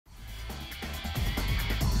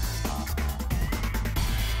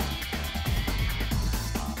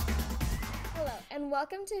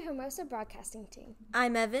welcome to Hermosa Broadcasting Team.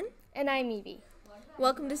 I'm Evan. And I'm Evie.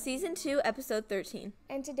 Welcome to Season 2, Episode 13.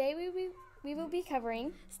 And today we will be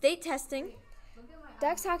covering state testing,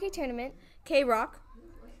 Ducks Hockey Tournament, K-Rock,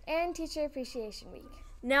 and Teacher Appreciation Week.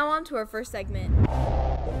 Now on to our first segment.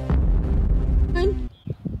 Hello,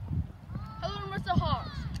 Hermosa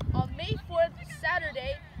Hawks. On May 4th,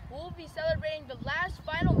 Saturday, we'll be celebrating the last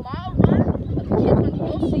final mile run of the kids on the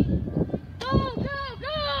OC. Go, go,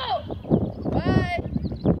 go! Bye!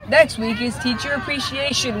 Next week is Teacher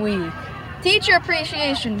Appreciation Week. Teacher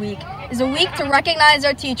Appreciation Week is a week to recognize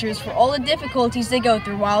our teachers for all the difficulties they go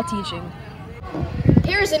through while teaching.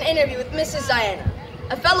 Here's an interview with Mrs. Diana,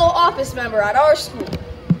 a fellow office member at our school.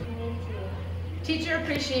 Teacher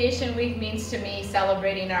Appreciation Week means to me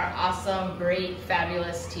celebrating our awesome, great,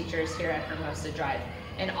 fabulous teachers here at Hermosa Drive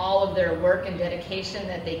and all of their work and dedication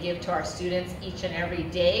that they give to our students each and every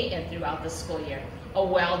day and throughout the school year. A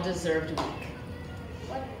well-deserved week.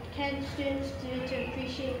 What can students do to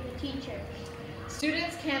appreciate the teachers?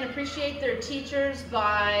 Students can appreciate their teachers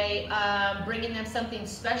by bringing them something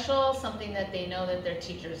special, something that they know that their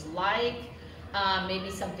teachers like,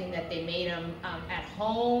 maybe something that they made them at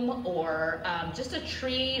home, or just a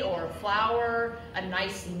treat or a flower, a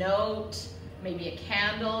nice note, maybe a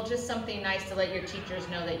candle, just something nice to let your teachers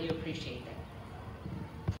know that you appreciate them.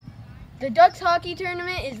 The Ducks Hockey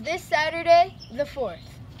Tournament is this Saturday, the 4th.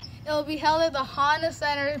 It will be held at the Honda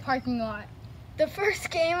Center parking lot. The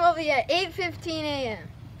first game will be at 8:15 a.m.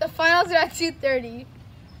 The finals are at 2:30.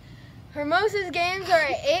 Hermosa's games are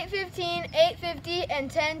at 8:15, 8:50,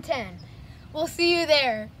 and 10:10. We'll see you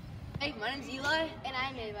there. Hey, my name's Eli. And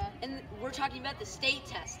I'm Ava. And we're talking about the state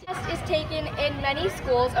testing. The test is taken in many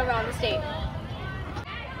schools around the state.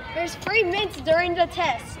 There's free mints during the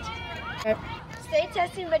test. State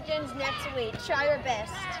testing begins next week. Try your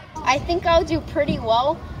best. I think I'll do pretty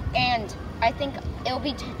well, and I think it'll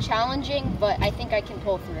be challenging, but I think I can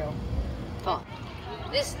pull through.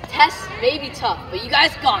 This test may be tough, but you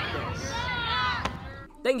guys got this.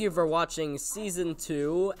 Thank you for watching Season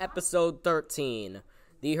 2, Episode 13.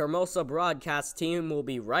 The Hermosa Broadcast Team will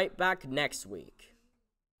be right back next week.